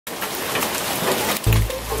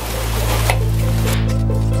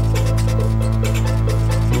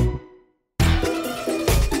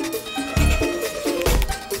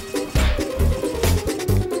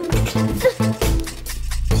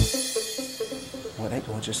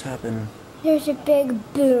What just happened? There's a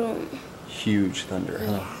big boom. Huge thunder,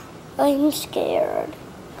 huh? I'm scared.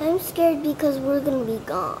 I'm scared because we're gonna be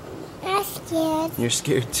gone. I'm scared. You're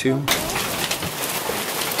scared too?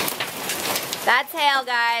 That's hail,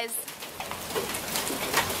 guys.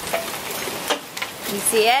 You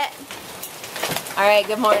see it? All right,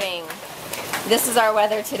 good morning. This is our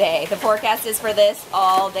weather today. The forecast is for this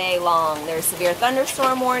all day long. There's severe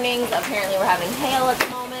thunderstorm warnings. Apparently we're having hail at the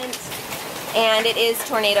moment. And it is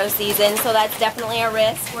tornado season, so that's definitely a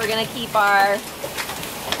risk. We're gonna keep our,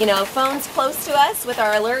 phones close to us with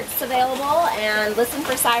our alerts available and listen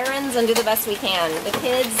for sirens and do the best we can. The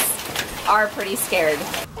kids are pretty scared.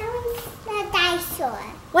 A dinosaur.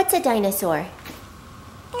 What's a dinosaur?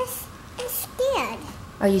 It's scared.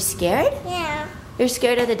 Are you scared? Yeah. You're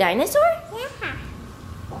scared of the dinosaur? Yeah.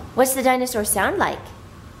 What's the dinosaur sound like?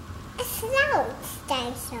 It's a loud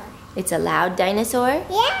dinosaur. It's a loud dinosaur?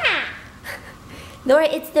 Yeah. Laura,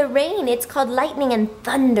 it's the rain. It's called lightning and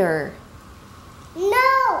thunder.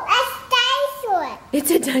 No, it's dinosaur.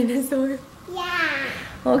 It's a dinosaur? Yeah.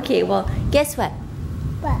 Okay, well, guess what?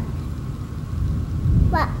 What?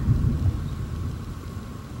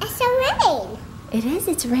 It's a rain. It is.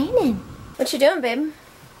 It's raining. What you doing, babe?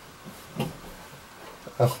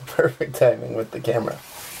 Oh, perfect timing with the camera.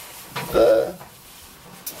 The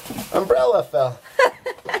umbrella fell.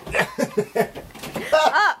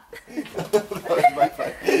 Up. That was my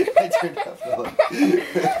fault. I turned off the light.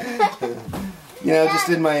 Just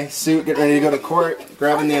in my suit, getting ready to go to court,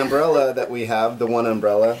 grabbing the umbrella that we have, the one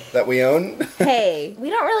umbrella that we own. Hey, we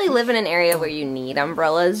don't really live in an area where you need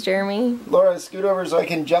umbrellas, Jeremy. Laura, scoot over so I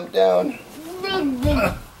can jump down.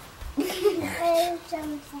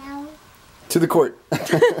 To the court.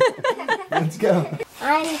 Let's go.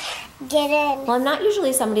 I'm getting... Well, I'm not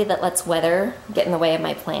usually somebody that lets weather get in the way of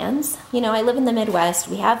my plans. I live in the Midwest.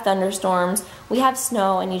 We have thunderstorms, we have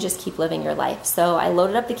snow, and you just keep living your life. So I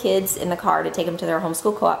loaded up the kids in the car to take them to their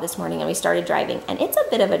homeschool co-op this morning, and we started driving. And it's a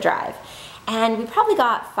bit of a drive. And we probably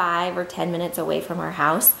got 5 or 10 minutes away from our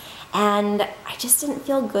house, and I just didn't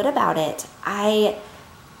feel good about it.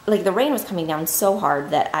 The rain was coming down so hard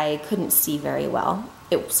that I couldn't see very well.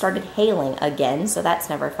 It started hailing again, so that's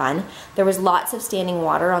never fun. There was lots of standing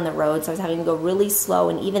water on the road, so I was having to go really slow,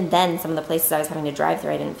 and even then, some of the places I was having to drive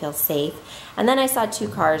through, I didn't feel safe. And then I saw 2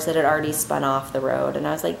 cars that had already spun off the road, and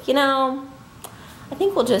I was like, I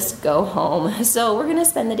think we'll just go home. So we're gonna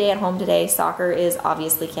spend the day at home today. Soccer is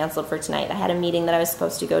obviously canceled for tonight. I had a meeting that I was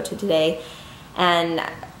supposed to go to today, and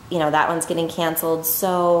that one's getting canceled,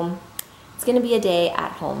 so it's gonna be a day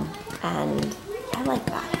at home, and I like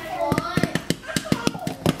that.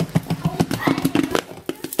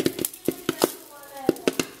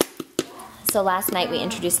 So last night we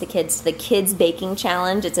introduced the kids to the Kids Baking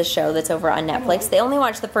Challenge. It's a show that's over on Netflix. They only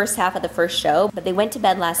watched the first half of the first show, but they went to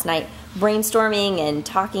bed last night brainstorming and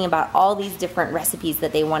talking about all these different recipes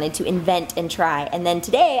that they wanted to invent and try. And then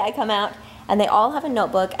today I come out and they all have a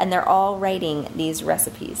notebook and they're all writing these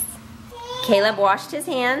recipes. Caleb washed his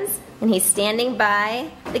hands and he's standing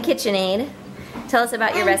by the KitchenAid. Tell us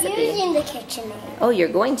about your recipe. I'm using the KitchenAid. Oh, you're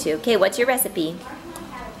going to. Okay, what's your recipe?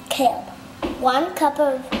 Kale. 1 cup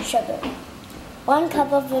of sugar. 1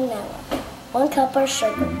 cup of vanilla, 1 cup of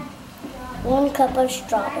sugar, 1 cup of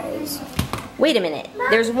strawberries. Wait a minute,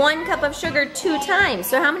 there's 1 cup of sugar 2 times,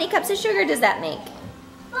 so how many cups of sugar does that make?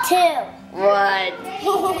 2. What?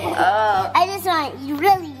 Oh. I just want it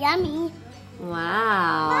really yummy.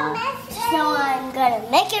 Wow. So I'm gonna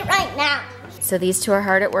make it right now. So these 2 are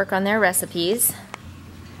hard at work on their recipes.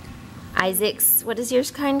 Isaac's, what is yours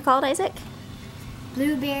kind called, Isaac?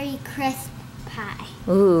 Blueberry crisp pie.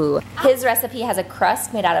 Ooh. His recipe has a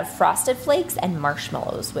crust made out of frosted flakes and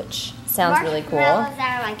marshmallows, which sounds really cool. Marshmallows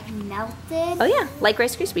are like melted. Oh yeah, like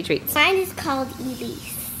Rice Krispie treats. Mine is called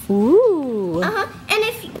Elise. Ooh. And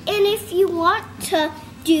if you want to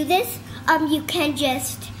do this, you can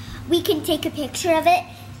we can take a picture of it,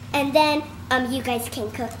 and then you guys can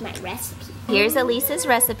cook my recipe. Here's Elise's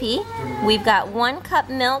recipe. We've got 1 cup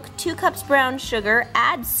milk, 2 cups brown sugar,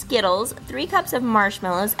 add Skittles, 3 cups of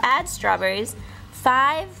marshmallows, add strawberries,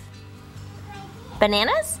 5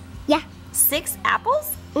 bananas? Yeah. 6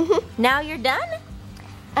 apples? Mm-hmm. Now you're done?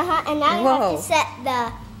 And now you have to set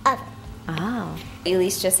the oven. Oh.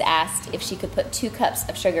 Elise just asked if she could put 2 cups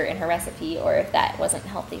of sugar in her recipe or if that wasn't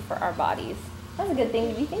healthy for our bodies. That's a good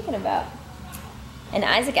thing to be thinking about. And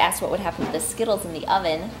Isaac asked what would happen to the Skittles in the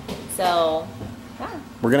oven. So, yeah.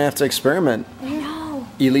 We're going to have to experiment. I know.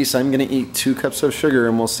 Elise, I'm going to eat 2 cups of sugar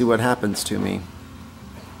and we'll see what happens to me.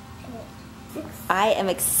 I am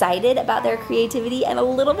excited about their creativity and a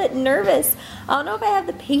little bit nervous. I don't know if I have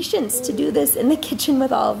the patience to do this in the kitchen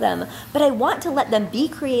with all of them, but I want to let them be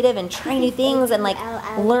creative and try new things and like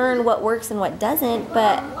learn what works and what doesn't,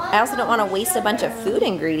 but I also don't want to waste a bunch of food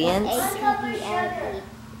ingredients.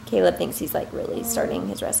 Caleb thinks he's like really starting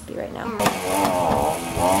his recipe right now.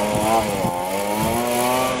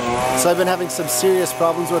 So I've been having some serious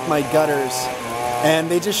problems with my gutters,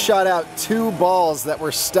 and they just shot out 2 balls that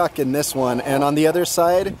were stuck in this one, and on the other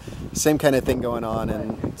side, same kind of thing going on,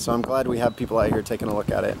 and so I'm glad we have people out here taking a look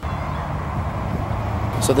at it.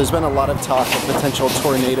 So there's been a lot of talk of potential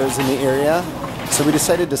tornadoes in the area, so we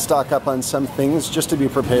decided to stock up on some things just to be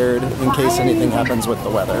prepared in case anything happens with the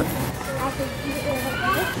weather.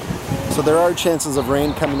 So there are chances of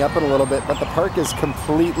rain coming up in a little bit, but the park is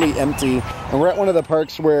completely empty. And we're at one of the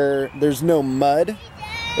parks where there's no mud.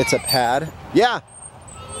 It's a pad. Yeah.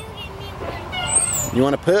 You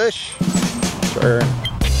want to push? Sure.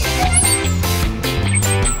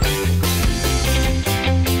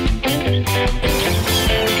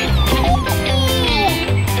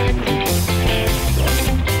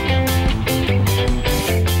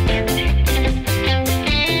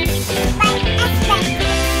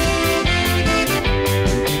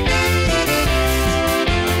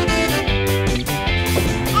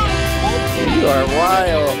 You are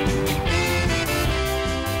wild.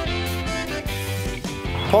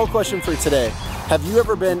 Poll question for today. Have you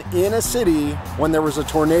ever been in a city when there was a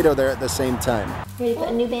tornado there at the same time? Ready to put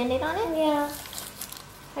a new Band-Aid on it? Yeah.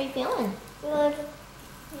 How are you feeling? Good.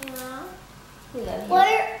 Yeah. We love you. What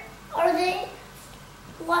are they?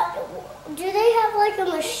 What do they have like a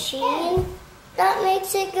machine that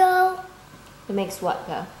makes it go? It makes what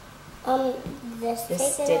go? The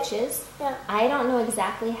Stitches? Yeah. I don't know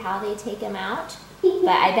exactly how they take them out, but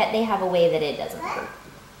I bet they have a way that it doesn't hurt.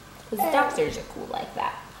 Because doctors are cool like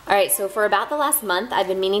that. All right, so for about the last month, I've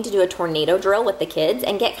been meaning to do a tornado drill with the kids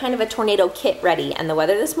and get kind of a tornado kit ready. And the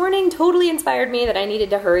weather this morning totally inspired me that I needed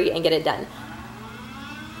to hurry and get it done.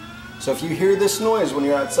 So if you hear this noise when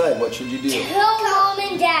you're outside, what should you do? Tell Mom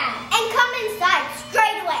and Dad. And come inside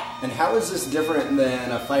straight away. And how is this different than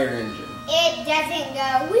a fire engine? It doesn't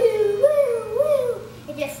go woo, woo, woo.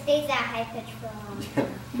 It just stays at high pitch for a long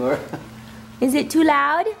time. Laura? Is it too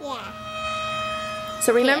loud? Yeah.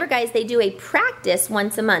 So remember guys, they do a practice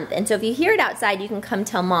once a month. And so if you hear it outside, you can come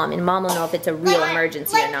tell Mom and Mom will know if it's a real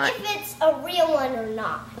emergency or not. If it's a real one or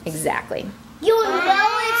not. Exactly. You'll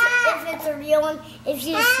know if it's a real one if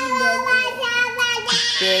you see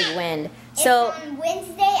Big wind. So, it's on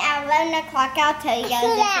Wednesday at 11 o'clock. I'll tell you guys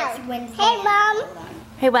if it's Wednesday. Hey, Mom.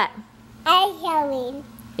 Hey, what? I'm yelling.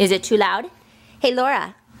 Is it too loud? Hey,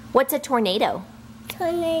 Laura, what's a tornado?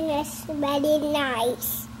 Tornado's really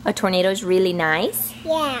nice. A tornado's really nice?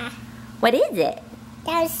 Yeah. What is it?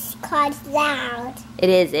 That's called loud. It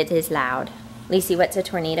is loud. Lacey, what's a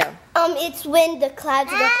tornado? It's when the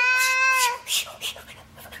clouds go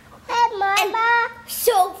Hey, Mama.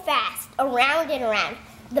 So fast, around and around.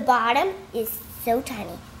 The bottom is so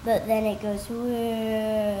tiny, but then it goes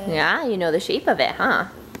whoa. Yeah, you know the shape of it, huh?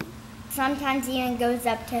 Sometimes even goes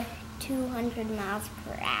up to 200 miles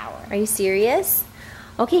per hour. Are you serious?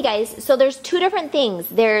 Okay, guys, so there's 2 different things.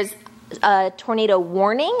 There's a tornado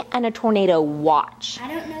warning and a tornado watch. I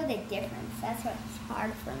don't know the difference. That's what's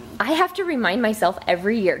hard for me. I have to remind myself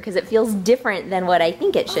every year because it feels different than what I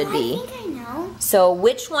think it should be. I think I know. So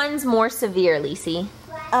which one's more severe, Lacey?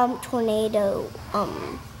 Tornado,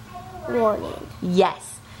 warning.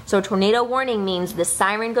 Yes. So tornado warning means the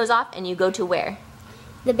siren goes off and you go to where?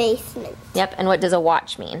 The basement. Yep, and what does a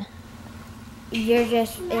watch mean?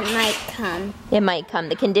 It might come. It might come.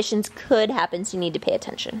 The conditions could happen, so you need to pay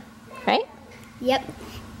attention, right? Yep.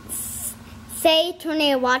 Say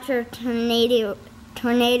tornado watch or tornado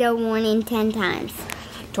warning 10 times.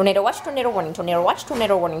 Tornado watch, tornado warning, tornado watch,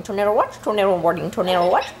 tornado warning, tornado watch, tornado warning, tornado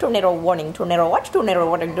watch, tornado warning, tornado watch, tornado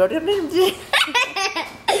warning.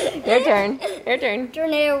 Your turn. Your turn.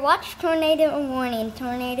 Tornado watch, tornado warning,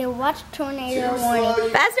 tornado watch, tornado warning.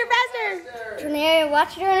 Faster, faster. Tornado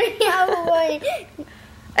watch, tornado warning.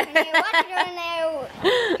 Tornado watch,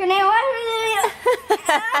 tornado watch,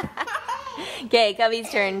 Okay, Cubby's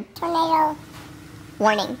turn. tornado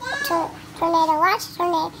warning. Tornado watch,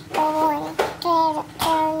 tornado warning.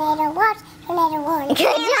 Tornado watch, tornado warning.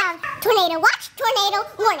 Good job. Tornado watch, tornado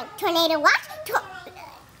warning. Tornado watch,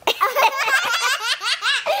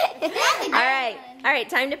 All right,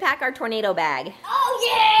 time to pack our tornado bag. Oh,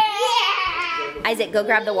 yeah! Isaac, go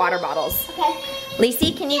grab the water bottles. Okay.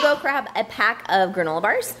 Lacey, can you go grab a pack of granola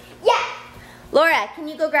bars? Yeah. Laura, can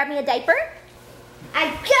you go grab me a diaper?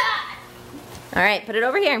 I got. All right, put it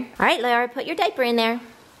over here. All right, Laura, put your diaper in there.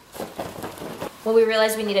 Well, we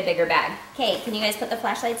realized we need a bigger bag. Okay, can you guys put the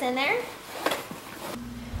flashlights in there?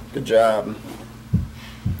 Good job.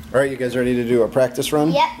 All right, you guys ready to do a practice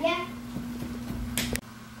run? Yep. Yeah.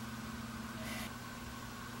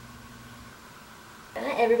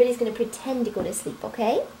 Everybody's gonna pretend to go to sleep,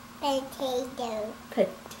 okay? Potato.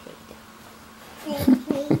 Potato.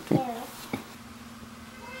 Potato.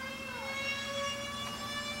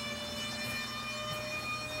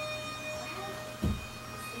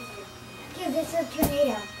 Dude, this is a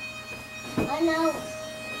tornado. Oh no.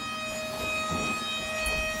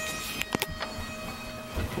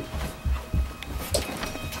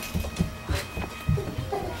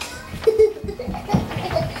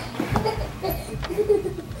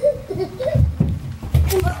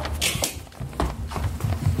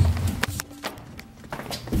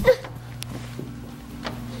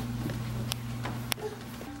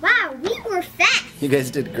 Wow, we were fast. You guys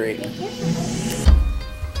did great.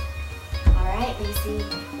 Alright, Lucy.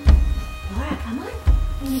 Laura, come on.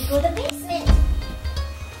 We need to go to the basement. Do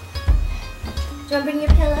you want to bring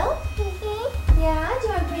your pillow? Mm-hmm. Yeah, do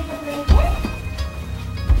you want to bring the blanket?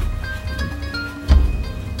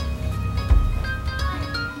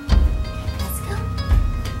 Let's go.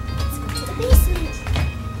 Let's go to the basement.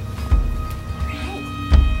 Alright,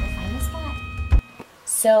 we'll find the spot.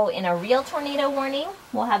 So in a real tornado warning,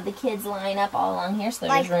 we'll have the kids line up all along here so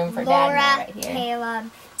there's room for Dad and I right here.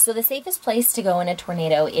 Caleb. So the safest place to go in a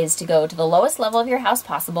tornado is to go to the lowest level of your house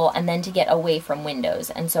possible and then to get away from windows.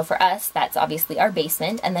 And so for us, that's obviously our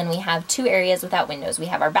basement. And then we have two areas without windows. We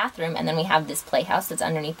have our bathroom and then we have this playhouse that's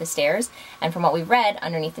underneath the stairs. And from what we've read,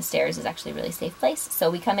 underneath the stairs is actually a really safe place. So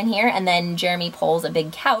we come in here and then Jeremy pulls a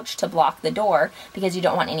big couch to block the door because you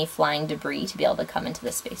don't want any flying debris to be able to come into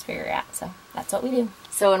the space where you're at. So that's what we do.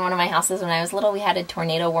 So in one of my houses when I was little, we had a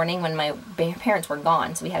tornado warning when my parents were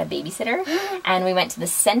gone. So we had a babysitter and we went to the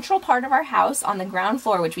central part of our house on the ground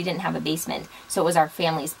floor, which we didn't have a basement. So it was our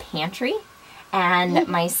family's pantry. And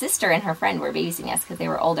my sister and her friend were babysitting us because they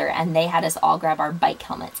were older and they had us all grab our bike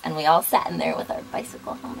helmets and we all sat in there with our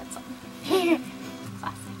bicycle helmets on. Classic.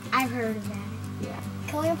 I've heard of that. Yeah.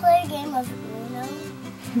 Can we play a game of Uno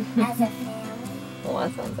as a family? Well,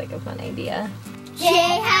 that sounds like a fun idea.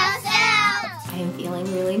 J-House out! I am feeling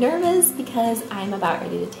really nervous because I'm about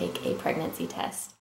ready to take a pregnancy test.